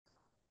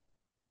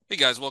Hey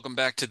guys, welcome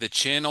back to the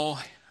channel.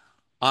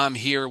 I'm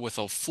here with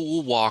a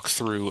full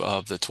walkthrough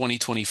of the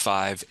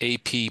 2025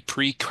 AP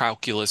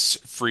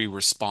Precalculus free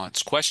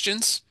response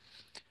questions.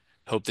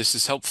 Hope this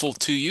is helpful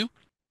to you.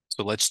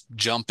 So let's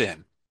jump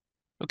in.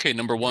 Okay,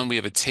 number one, we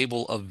have a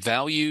table of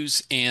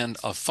values and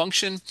a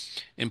function.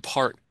 In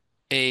part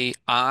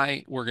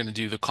AI, we're going to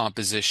do the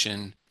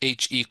composition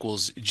h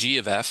equals g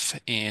of f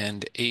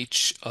and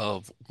h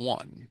of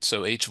 1.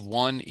 So h of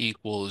 1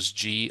 equals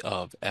g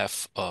of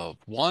f of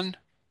 1.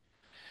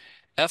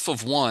 F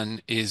of 1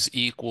 is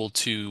equal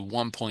to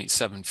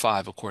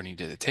 1.75 according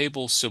to the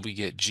table, so we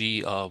get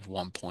g of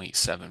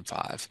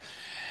 1.75.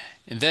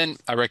 And then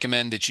I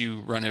recommend that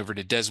you run over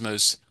to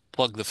Desmos,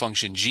 plug the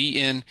function g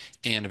in,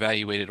 and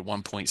evaluate it at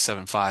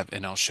 1.75,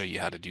 and I'll show you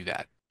how to do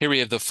that. Here we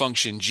have the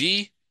function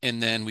g,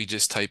 and then we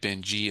just type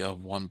in g of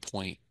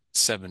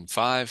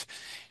 1.75,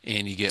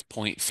 and you get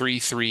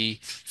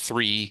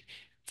 0.33348,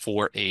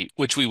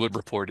 which we would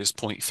report as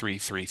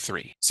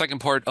 0.333. Second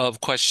part of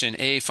question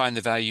A, find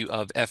the value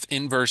of f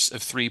inverse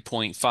of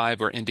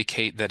 3.5 or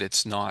indicate that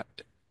it's not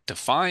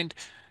defined.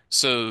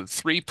 So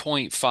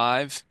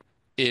 3.5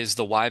 is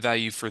the y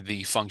value for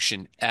the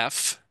function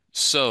f.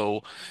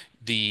 So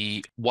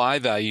the y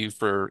value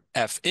for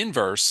f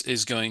inverse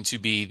is going to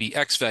be the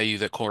x value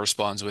that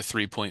corresponds with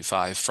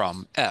 3.5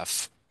 from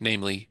f,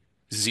 namely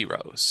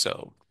 0.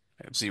 So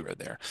I have 0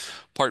 there.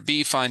 Part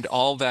B, find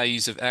all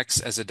values of x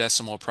as a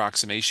decimal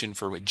approximation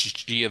for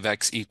which g of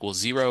x equals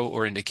 0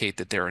 or indicate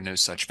that there are no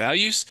such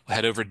values. We'll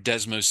head over to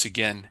Desmos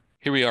again.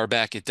 Here we are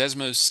back at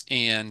Desmos,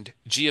 and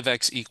g of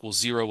x equals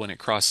 0 when it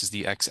crosses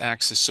the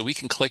x-axis. So we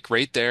can click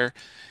right there,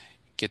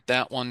 get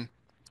that one,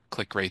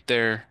 click right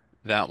there,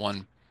 that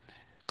one,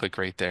 click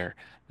right there,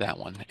 that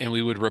one. And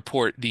we would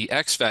report the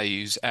x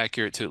values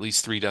accurate to at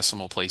least 3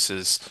 decimal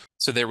places.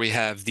 So there we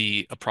have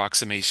the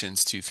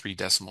approximations to 3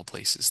 decimal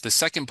places. The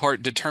second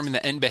part, determine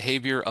the end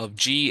behavior of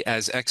g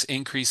as x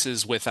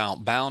increases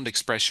without bound.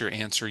 Express your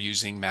answer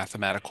using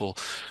mathematical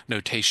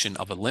notation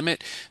of a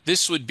limit.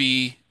 This would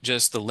be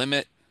just the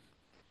limit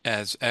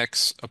as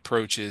x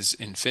approaches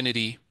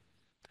infinity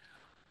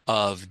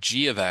of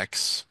g of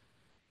x,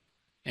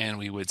 and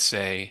we would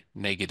say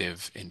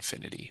negative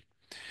infinity.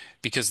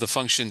 Because the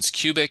function's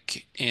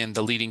cubic and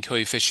the leading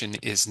coefficient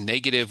is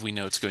negative, we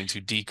know it's going to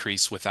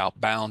decrease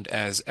without bound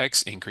as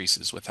x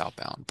increases without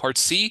bound. Part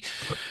C,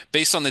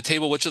 based on the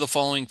table, which of the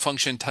following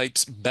function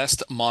types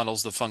best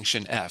models the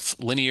function f?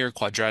 Linear,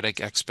 quadratic,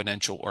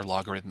 exponential, or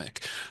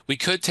logarithmic? We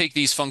could take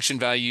these function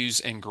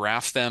values and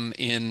graph them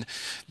in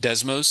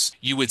Desmos.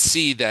 You would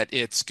see that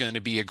it's going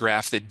to be a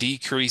graph that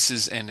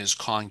decreases and is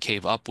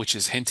concave up, which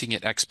is hinting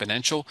at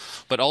exponential.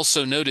 But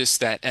also notice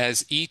that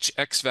as each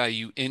x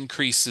value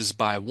increases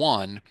by 1,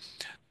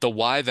 the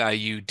y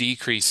value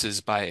decreases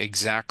by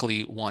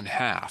exactly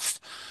 1/2.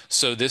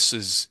 So this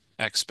is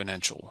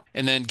exponential.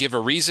 And then give a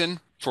reason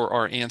for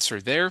our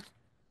answer there.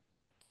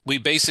 We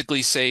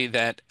basically say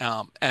that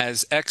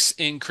as x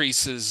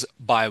increases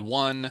by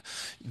 1,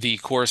 the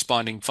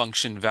corresponding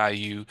function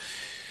value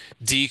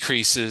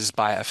decreases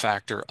by a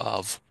factor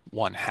of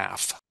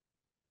 1/2.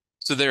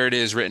 So there it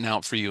is written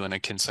out for you in a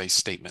concise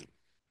statement.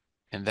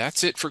 And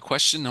that's it for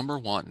question number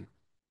 1.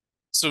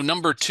 So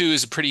number 2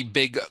 is a pretty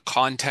big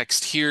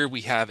context here.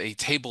 We have a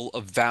table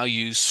of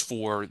values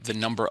for the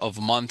number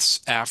of months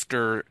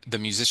after the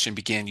musician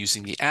began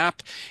using the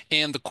app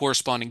and the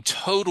corresponding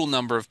total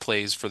number of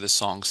plays for the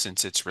song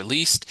since it's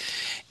released,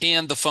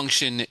 and the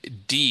function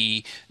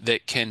D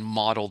that can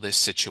model this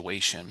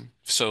situation.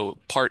 So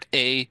part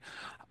A,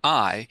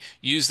 I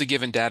use the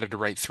given data to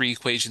write 3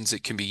 equations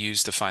that can be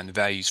used to find the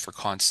values for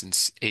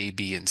constants A,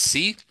 B, and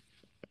C.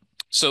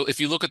 So if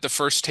you look at the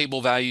first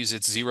table values,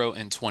 it's 0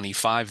 and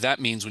 25. That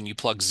means when you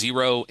plug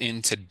 0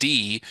 into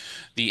D,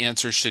 the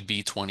answer should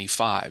be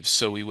 25.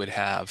 So we would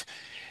have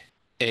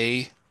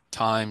A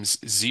times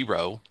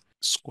 0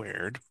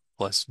 squared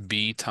plus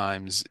B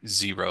times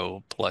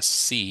 0 plus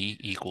C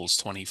equals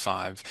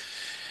 25.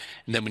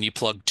 And then when you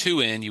plug 2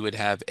 in, you would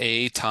have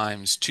A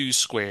times 2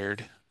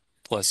 squared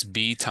plus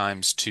B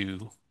times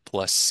 2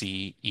 plus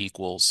C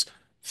equals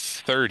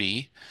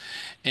 30.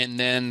 And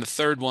then the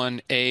third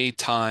one, A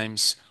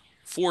times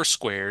 4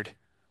 squared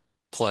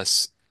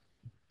plus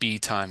B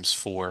times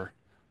 4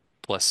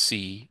 plus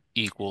C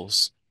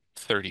equals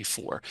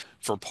 34.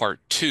 For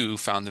part 2,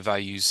 found the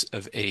values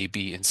of A,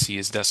 B, and C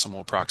as decimal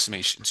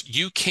approximations.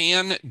 You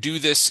can do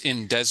this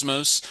in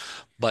Desmos,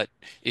 but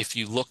if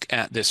you look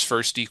at this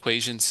first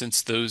equation,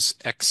 since those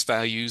x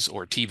values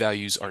or t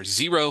values are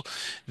 0,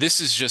 this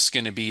is just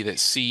going to be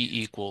that C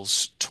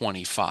equals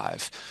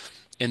 25.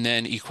 And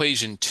then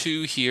equation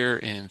 2 here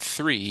and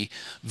 3,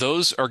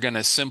 those are going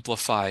to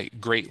simplify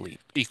greatly.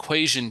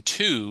 Equation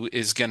 2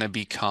 is going to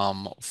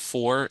become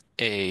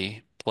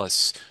 4a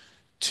plus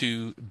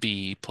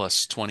 2b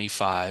plus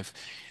 25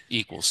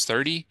 equals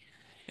 30.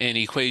 And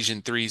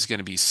equation 3 is going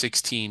to be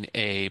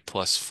 16a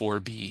plus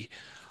 4b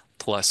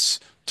plus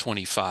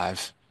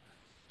 25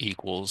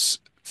 equals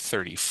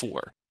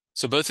 34.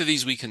 So both of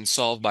these we can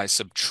solve by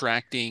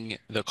subtracting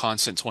the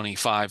constant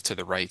 25 to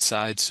the right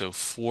side. So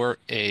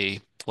 4a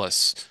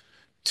plus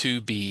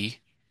 2b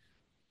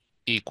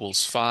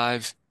equals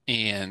 5,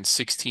 and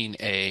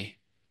 16a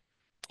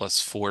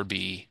plus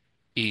 4b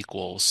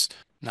equals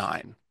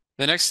 9.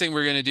 The next thing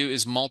we're going to do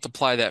is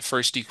multiply that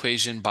first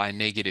equation by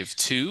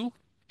 -2,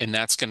 and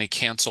that's going to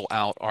cancel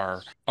out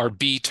our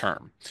b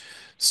term.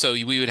 So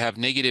we would have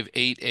negative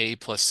 8a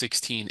plus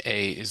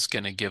 16a is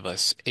going to give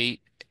us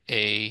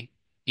 8a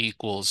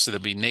equals, so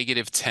there'll be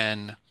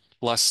 -10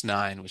 plus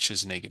 9, which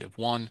is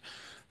 -1.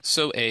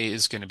 So a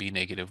is going to be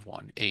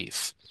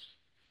 -1/8.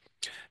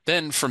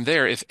 Then from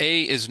there, if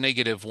a is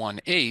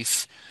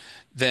 -1/8,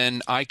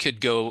 then I could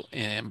go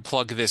and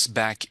plug this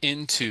back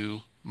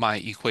into my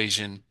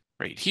equation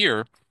right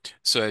here.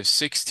 So I have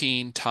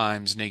 16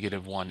 times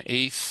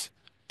 -1/8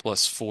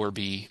 plus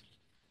 4b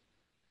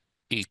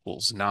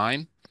equals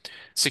 9.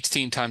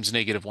 16 times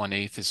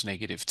 -1/8 is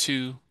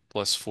 -2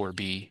 plus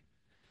 4b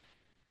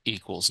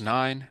equals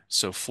 9.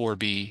 So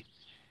 4b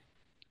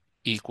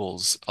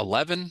equals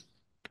 11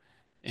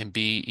 and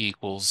b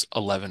equals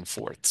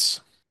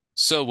 11/4.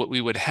 So what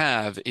we would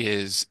have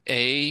is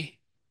a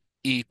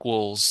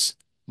equals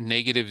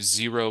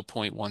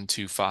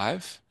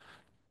 -0.125,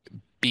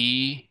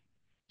 b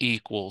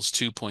equals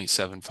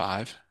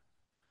 2.75,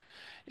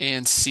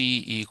 and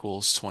c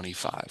equals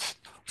 25.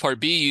 Part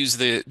B, use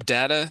the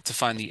data to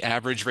find the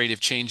average rate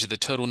of change of the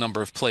total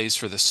number of plays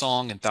for the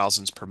song in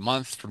thousands per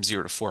month from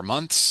 0 to 4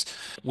 months.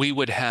 We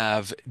would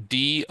have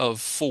d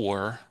of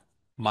 4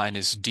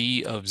 minus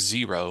d of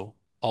 0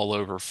 all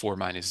over 4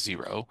 minus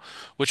 0,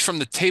 which from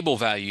the table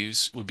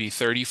values would be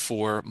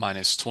 34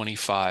 minus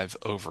 25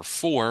 over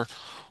 4,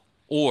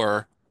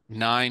 or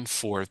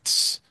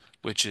 9/4,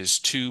 which is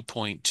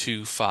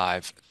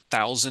 2.25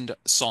 thousand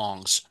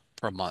songs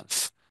per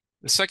month.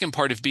 The second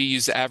part of B,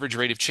 use the average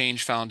rate of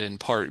change found in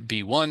part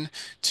B1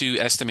 to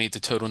estimate the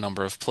total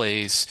number of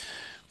plays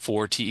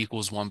for t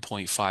equals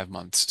 1.5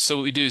 months. So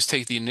what we do is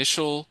take the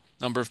initial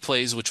number of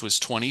plays, which was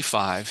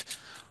 25,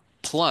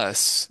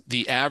 plus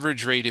the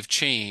average rate of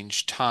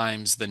change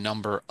times the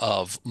number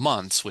of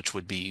months, which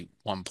would be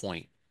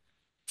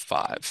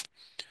 1.5.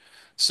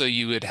 So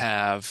you would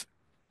have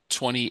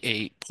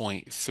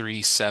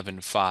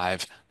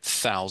 28.375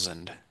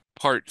 thousand.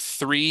 Part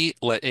 3,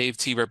 let A of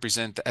t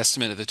represent the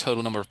estimate of the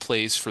total number of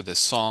plays for the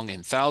song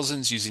in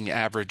thousands using the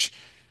average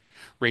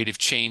rate of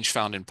change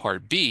found in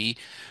Part B.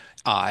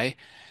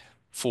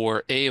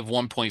 For A of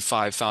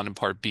 1.5 found in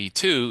Part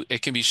B2,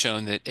 it can be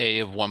shown that A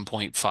of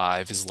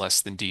 1.5 is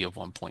less than D of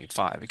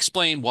 1.5.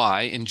 Explain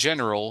why, in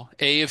general,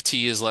 A of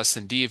t is less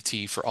than D of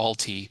t for all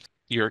t.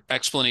 Your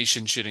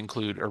explanation should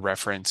include a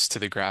reference to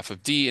the graph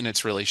of D and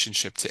its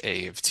relationship to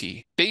A of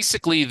t.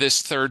 Basically,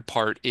 this third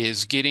part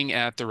is getting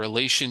at the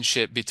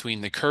relationship between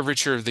the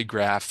curvature of the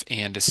graph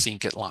and a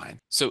secant line.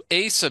 So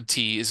A sub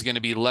t is going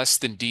to be less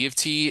than D of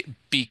t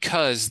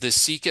because the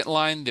secant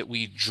line that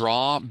we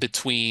draw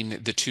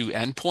between the two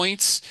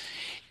endpoints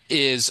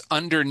is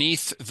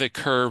underneath the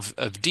curve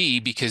of D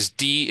because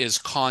D is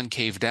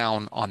concave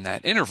down on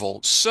that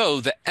interval. So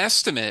the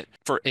estimate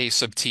for A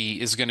sub t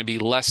is going to be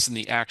less than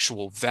the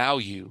actual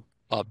value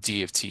of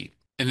D of t.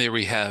 And there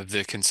we have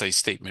the concise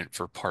statement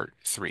for part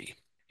 3.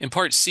 In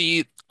part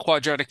C,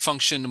 quadratic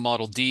function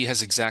model D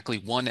has exactly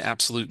one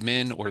absolute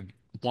min or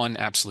one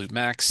absolute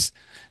max.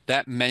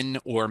 That min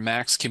or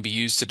max can be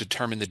used to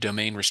determine the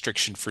domain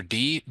restriction for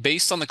D.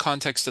 Based on the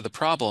context of the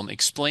problem,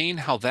 explain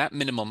how that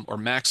minimum or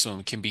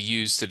maximum can be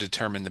used to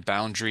determine the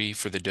boundary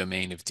for the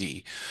domain of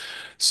D.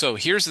 So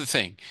here's the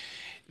thing.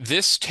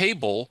 This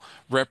table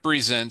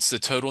represents the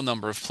total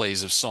number of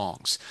plays of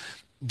songs.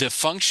 The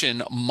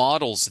function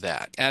models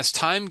that. As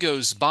time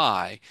goes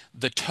by,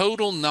 the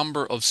total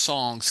number of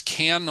songs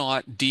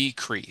cannot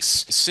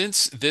decrease.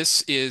 Since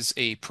this is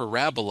a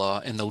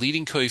parabola and the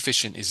leading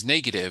coefficient is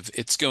negative,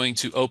 it's going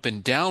to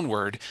open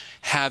downward,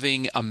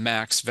 having a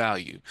max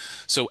value.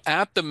 So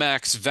at the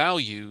max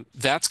value,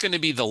 that's going to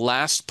be the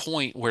last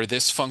point where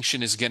this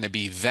function is going to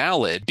be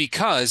valid,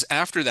 because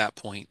after that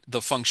point,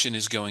 the function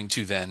is going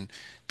to then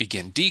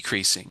begin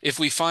decreasing. If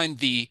we find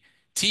the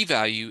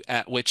t-value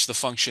at which the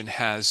function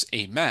has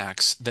a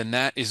max, then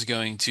that is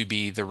going to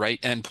be the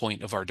right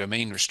endpoint of our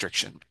domain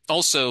restriction.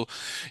 Also,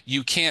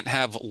 you can't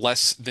have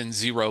less than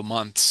 0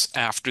 months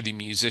after the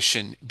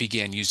musician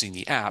began using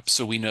the app,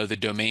 so we know the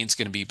domain is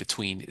going to be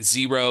between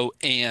 0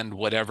 and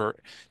whatever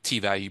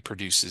t-value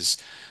produces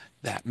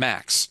that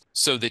max.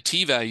 So the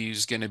t-value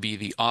is going to be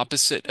the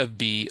opposite of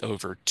b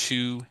over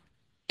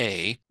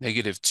 2a,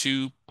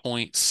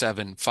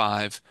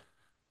 -2.75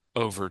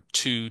 over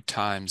 2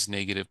 times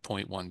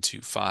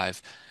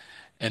 -0.125,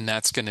 and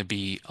that's going to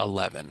be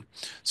 11.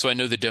 So I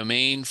know the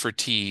domain for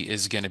t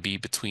is going to be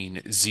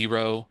between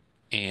 0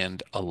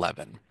 and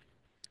 11.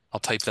 I'll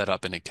type that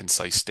up in a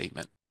concise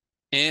statement.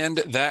 And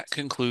that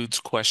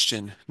concludes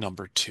question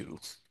number 2.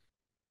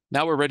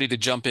 Now we're ready to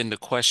jump into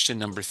question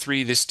number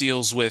 3. This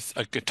deals with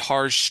a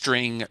guitar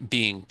string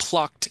being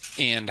plucked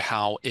and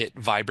how it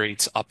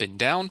vibrates up and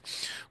down.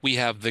 We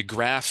have the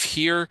graph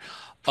here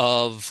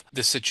of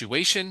the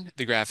situation,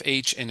 the graph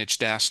H, and its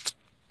dashed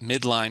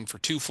midline for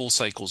 2 full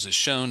cycles is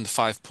shown. The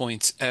 5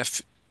 points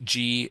F,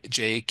 G,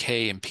 J,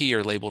 K, and P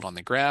are labeled on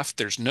the graph.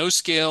 There's no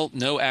scale,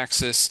 no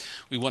axis.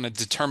 We want to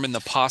determine the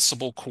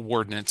possible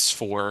coordinates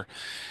for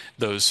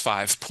those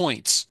 5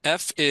 points.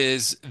 F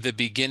is the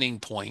beginning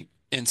point.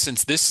 And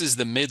since this is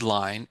the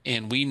midline,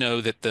 and we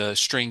know that the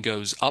string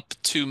goes up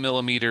 2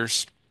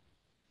 millimeters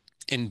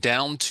and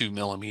down 2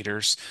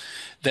 millimeters,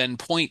 then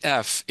point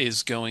F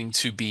is going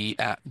to be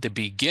at the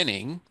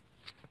beginning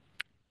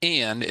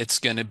and it's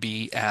going to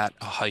be at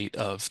a height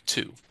of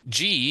 2.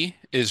 G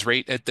is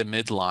right at the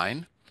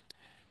midline,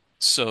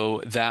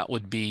 so that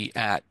would be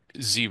at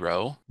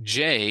 0.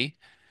 J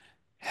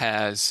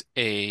has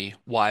a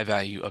y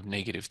value of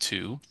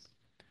 -2.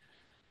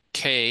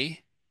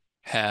 K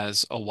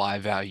has a y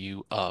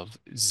value of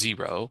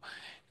 0,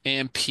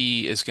 and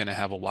P is going to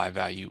have a y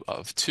value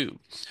of 2.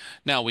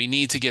 Now we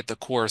need to get the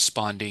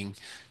corresponding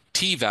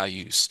T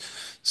values.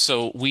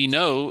 So we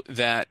know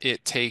that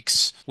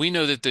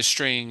the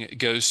string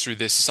goes through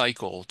this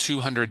cycle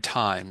 200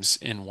 times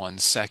in 1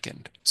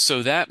 second.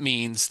 So that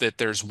means that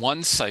there's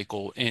one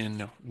cycle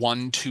in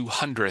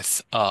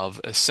 1/200th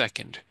of a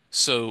second.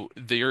 So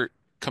their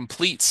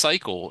complete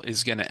cycle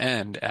is going to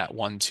end at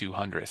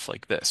 1/200th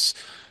like this.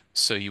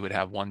 So you would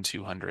have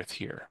 1/200th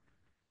here.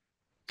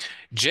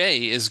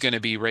 J is going to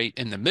be right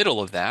in the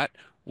middle of that,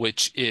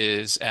 which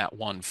is at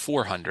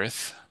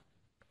 1/400th.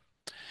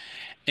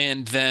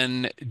 And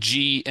then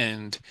G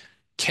and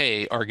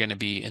K are going to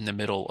be in the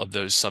middle of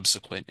those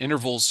subsequent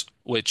intervals,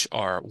 which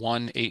are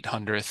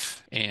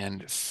 1/800th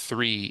and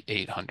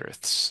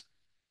 3/800ths.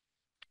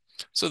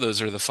 So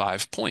those are the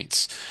 5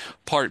 points.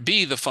 Part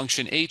B, the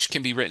function h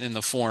can be written in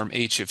the form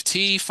h of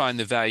t. Find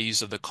the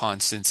values of the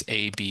constants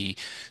a, b,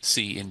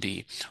 c, and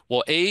d.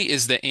 Well, a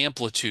is the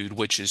amplitude,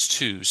 which is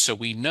 2. So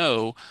we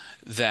know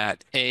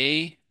that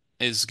a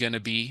is going to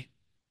be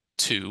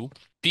 2.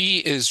 B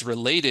is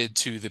related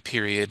to the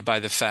period by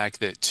the fact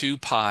that 2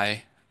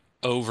 pi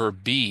over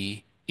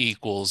b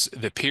equals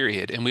the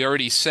period. And we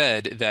already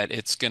said that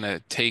it's going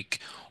to take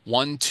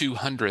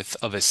 1/200th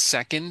of a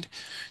second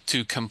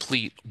to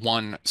complete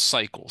one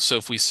cycle. So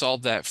if we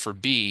solve that for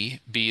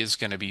b, b is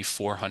going to be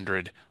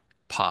 400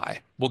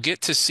 pi. We'll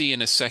get to c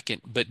in a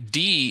second, but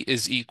d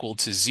is equal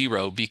to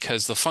 0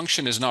 because the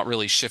function is not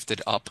really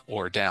shifted up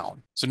or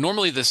down. So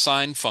normally the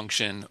sine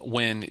function,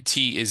 when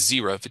t is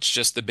 0, if it's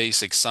just the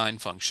basic sine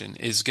function,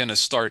 is going to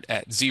start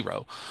at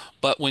 0.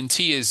 But when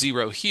t is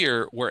 0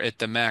 here, we're at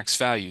the max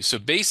value. So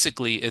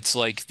basically it's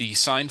like the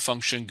sine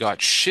function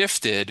got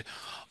shifted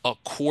a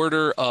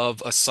quarter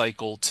of a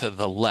cycle to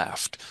the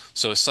left.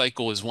 So a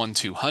cycle is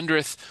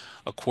 1/200th,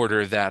 a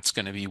quarter of that's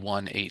going to be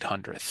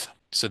 1/800th.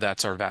 So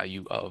that's our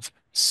value of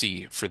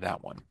C for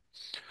that one.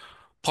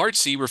 Part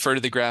C, refer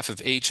to the graph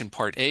of H in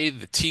part A.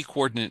 The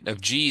t-coordinate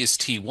of G is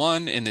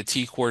T1 and the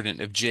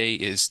t-coordinate of J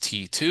is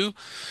T2.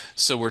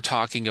 So we're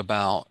talking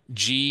about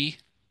G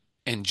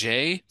and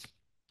J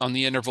on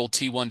the interval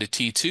T1 to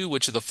T2.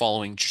 Which of the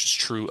following is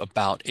true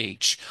about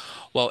H?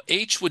 Well,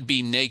 H would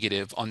be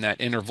negative on that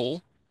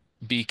interval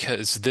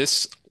because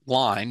this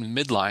line,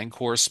 midline,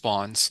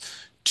 corresponds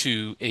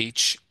to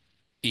H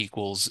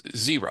equals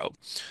 0.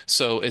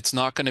 So it's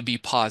not going to be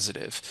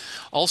positive.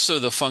 Also,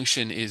 the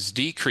function is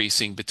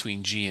decreasing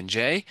between G and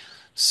J,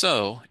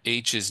 so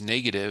H is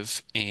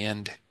negative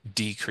and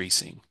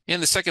decreasing.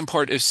 And the second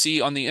part of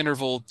C, on the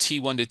interval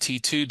T1 to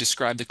T2,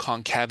 describe the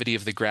concavity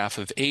of the graph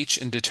of H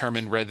and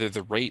determine whether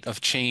the rate of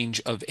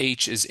change of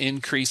H is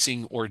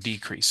increasing or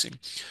decreasing.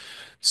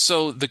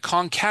 So the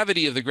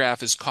concavity of the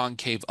graph is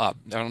concave up.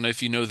 I don't know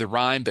if you know the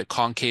rhyme, but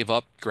concave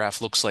up, graph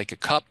looks like a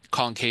cup.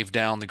 Concave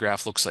down, the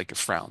graph looks like a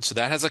frown. So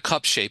that has a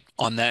cup shape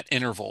on that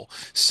interval.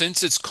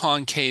 Since it's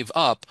concave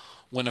up,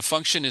 when a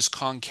function is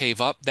concave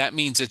up, that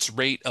means its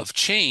rate of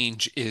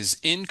change is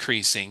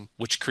increasing,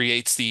 which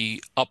creates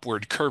the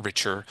upward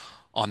curvature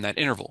on that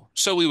interval.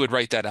 So we would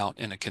write that out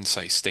in a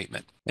concise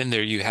statement. And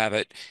there you have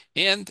it.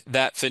 And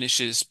that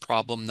finishes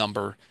problem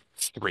number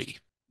 3.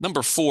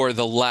 Number 4,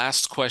 the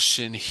last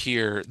question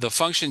here. The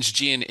functions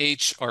g and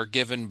h are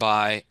given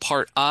by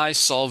part I,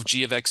 solve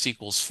g of x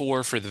equals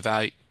 4 for the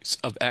values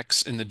of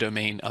x in the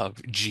domain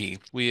of g.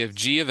 We have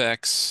g of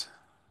x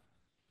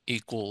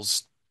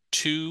equals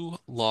 2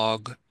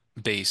 log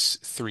base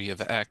 3 of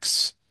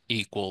x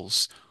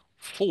equals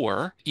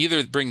 4.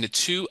 Either bring the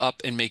 2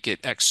 up and make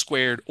it x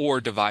squared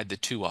or divide the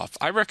 2 off.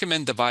 I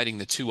recommend dividing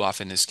the 2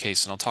 off in this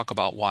case, and I'll talk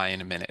about why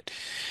in a minute.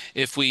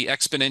 If we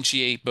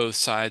exponentiate both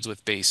sides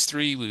with base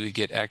 3, we would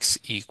get x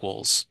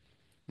equals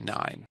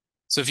 9.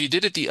 So if you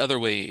did it the other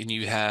way and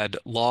you had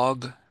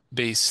log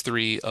base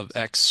 3 of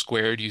x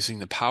squared using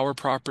the power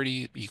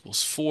property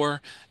equals 4,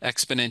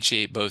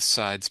 exponentiate both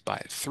sides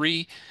by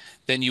 3,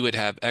 then you would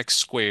have x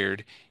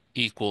squared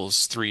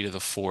equals 3 to the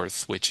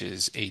 4th, which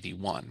is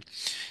 81.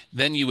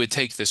 Then you would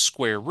take the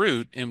square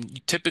root,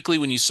 and typically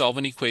when you solve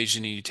an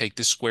equation and you take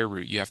the square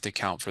root, you have to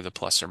account for the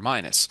plus or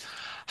minus.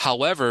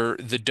 However,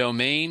 the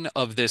domain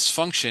of this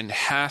function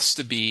has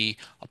to be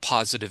a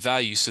positive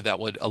value, so that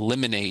would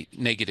eliminate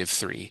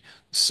 -3.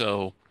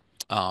 So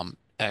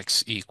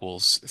x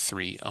equals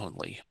 3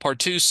 only. Part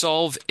 2,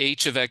 solve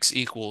h of x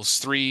equals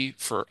 3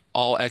 for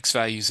all x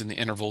values in the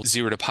interval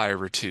 0 to pi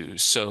over 2.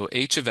 So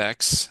h of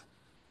x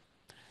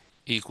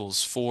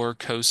equals 4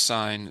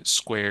 cosine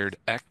squared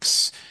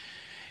x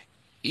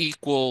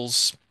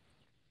equals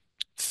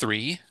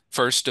 3.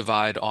 First,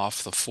 divide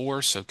off the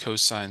 4, so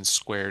cosine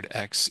squared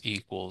x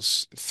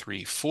equals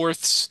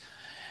 3/4.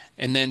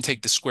 And then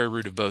take the square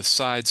root of both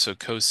sides, so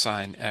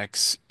cosine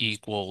x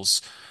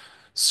equals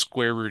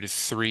square root of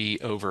 3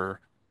 over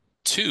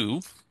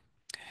 2,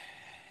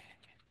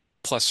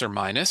 plus or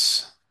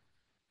minus.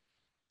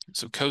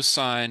 So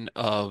cosine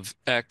of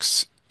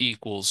x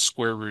equals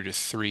square root of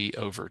 3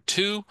 over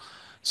 2.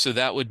 So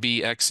that would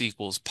be x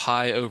equals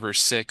pi over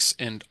 6,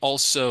 and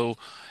also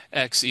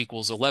x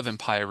equals 11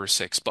 pi over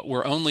 6. But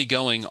we're only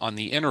going on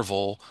the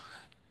interval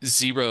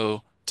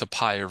 0 to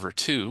pi over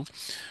 2.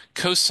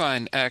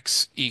 Cosine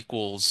x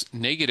equals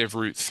negative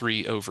root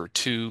 3 over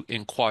 2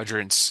 in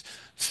quadrants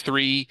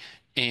 3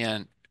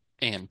 and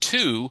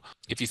 2.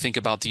 If you think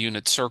about the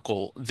unit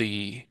circle,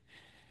 the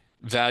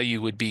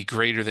value would be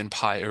greater than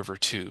pi over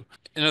 2.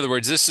 In other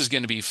words, this is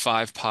going to be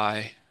 5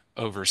 pi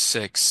over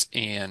 6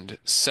 and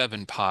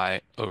 7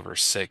 pi over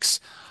 6,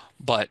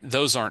 but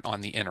those aren't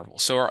on the interval.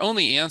 So our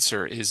only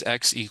answer is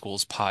x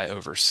equals pi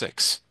over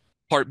 6.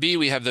 Part B,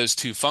 we have those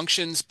two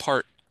functions.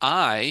 Part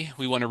I,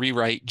 we want to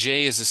rewrite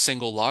j as a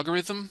single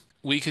logarithm.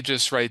 We could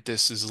just write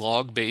this as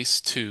log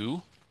base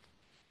 2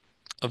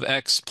 of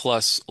x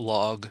plus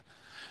log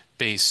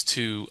base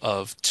 2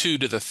 of 2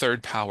 to the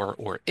third power,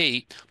 or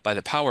 8, by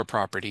the power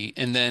property.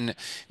 And then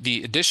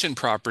the addition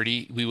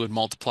property, we would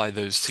multiply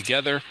those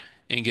together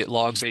and get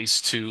log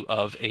base 2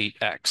 of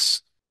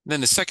 8x.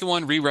 Then the second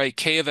one, rewrite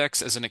k of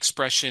x as an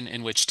expression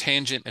in which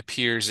tangent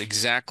appears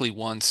exactly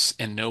once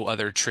and no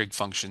other trig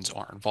functions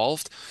are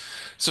involved.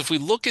 So if we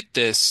look at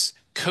this,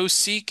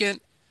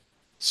 cosecant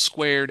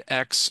squared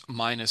x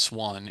minus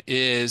 1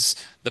 is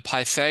the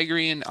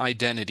Pythagorean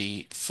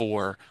identity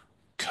for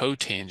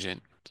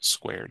cotangent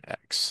squared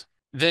x.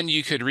 Then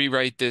you could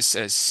rewrite this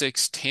as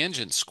 6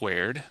 tangent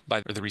squared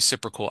by the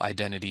reciprocal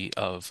identity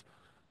of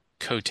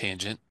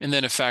cotangent, and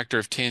then a factor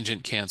of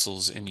tangent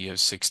cancels and you have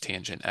 6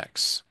 tangent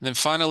x. And then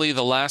finally,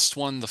 the last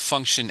one, the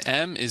function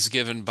m is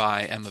given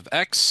by m of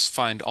x.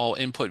 Find all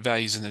input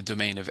values in the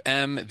domain of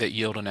m that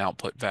yield an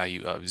output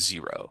value of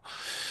 0.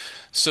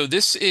 So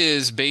this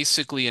is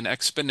basically an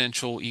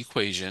exponential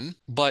equation,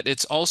 but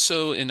it's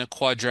also in a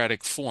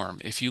quadratic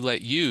form. If you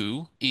let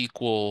u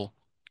equal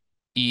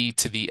e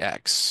to the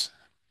x,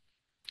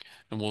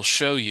 and we'll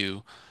show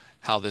you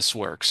how this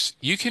works.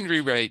 You can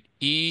rewrite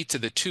e to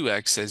the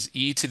 2x as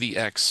e to the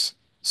x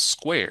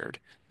squared,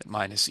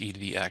 minus e to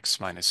the x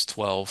minus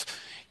 12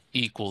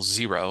 equals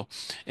 0.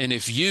 And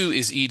if u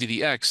is e to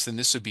the x, then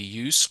this would be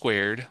u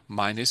squared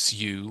minus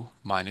u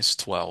minus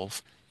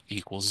 12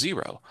 equals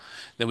 0.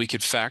 Then we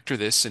could factor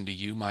this into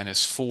u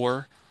minus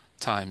 4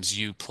 times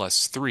u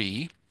plus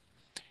 3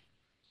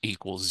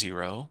 equals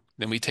 0.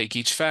 Then we take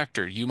each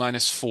factor. U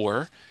minus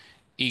 4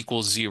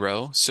 equals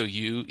 0, so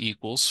u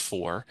equals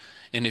 4.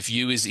 And if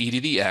u is e to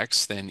the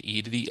x, then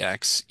e to the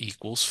x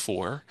equals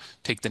 4.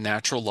 Take the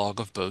natural log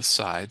of both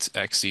sides,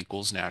 x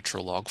equals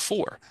natural log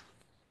 4.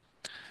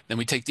 Then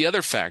we take the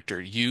other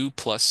factor, u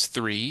plus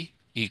 3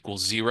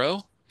 equals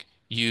 0,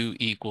 u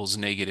equals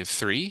negative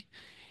 3,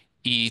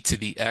 e to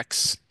the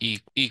x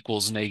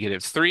equals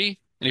negative 3.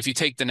 And if you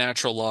take the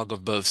natural log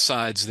of both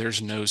sides,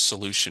 there's no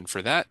solution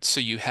for that. So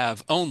you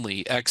have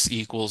only x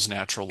equals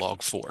natural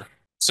log 4.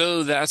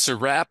 So that's a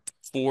wrap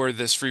for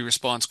this free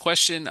response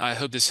question. I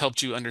hope this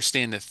helped you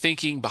understand the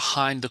thinking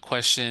behind the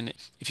question.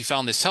 If you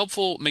found this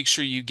helpful, make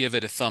sure you give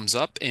it a thumbs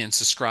up and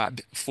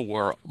subscribe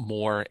for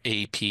more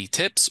AP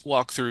tips,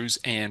 walkthroughs,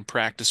 and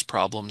practice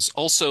problems.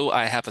 Also,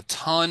 I have a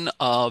ton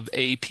of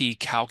AP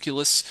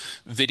Calculus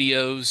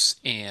videos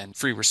and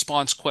free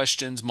response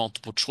questions,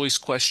 multiple choice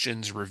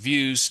questions,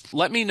 reviews.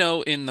 Let me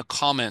know in the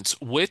comments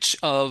which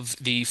of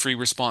the free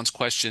response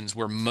questions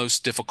were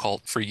most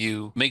difficult for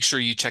you. Make sure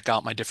you check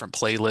out my different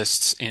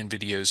playlists and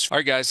videos. All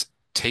right, guys,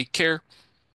 take care.